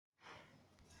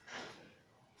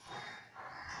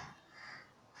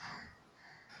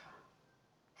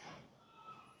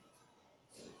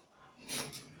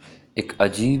एक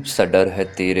अजीब सा डर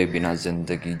है तेरे बिना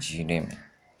जिंदगी जीने में।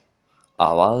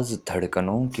 आवाज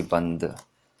धड़कनों की बंद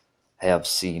है अब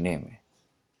सीने में।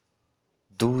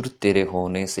 दूर तेरे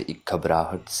होने से एक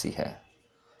घबराहट सी है।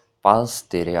 पास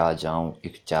तेरे आ जाऊं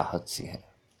एक चाहत सी है।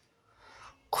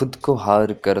 खुद को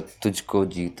हार कर तुझको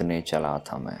जीतने चला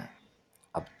था मैं।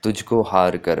 अब तुझको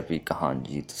हार कर भी कहाँ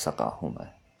जीत सका हूं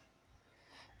मैं।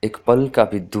 एक पल का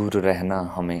भी दूर रहना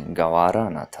हमें गवारा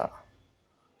न था।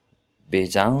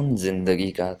 बेजान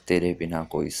जिंदगी का तेरे बिना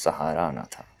कोई सहारा न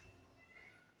था।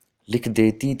 लिख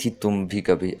देती थी तुम भी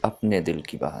कभी अपने दिल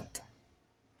की बात।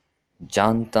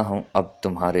 जानता हूं अब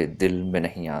तुम्हारे दिल में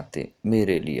नहीं आते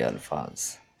मेरे लिए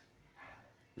अल्फाज।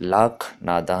 लाख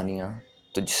नादानियां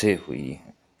तुझसे हुई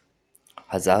हैं।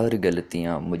 हजार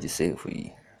गलतियां मुझसे हुई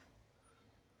हैं।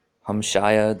 हम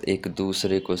शायद एक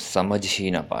दूसरे को समझ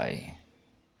ही न पाए।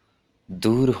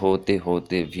 दूर होते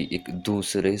होते भी एक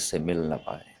दूसरे से मिल न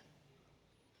पाए।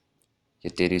 ये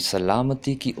तेरी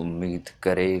सलामती की उम्मीद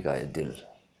करेगा ये दिल।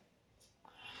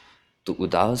 तू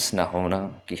उदास न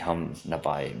होना कि हम न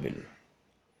पाए मिल।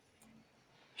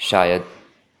 शायद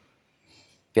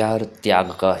प्यार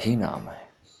त्याग का ही नाम है।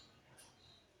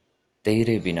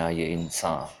 तेरे बिना ये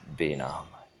इंसान बेनाम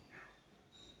है।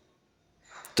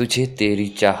 तुझे तेरी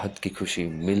चाहत की खुशी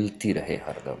मिलती रहे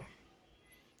हरदम।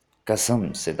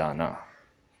 कसम से दाना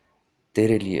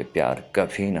तेरे लिए प्यार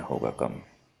कभी न होगा कम।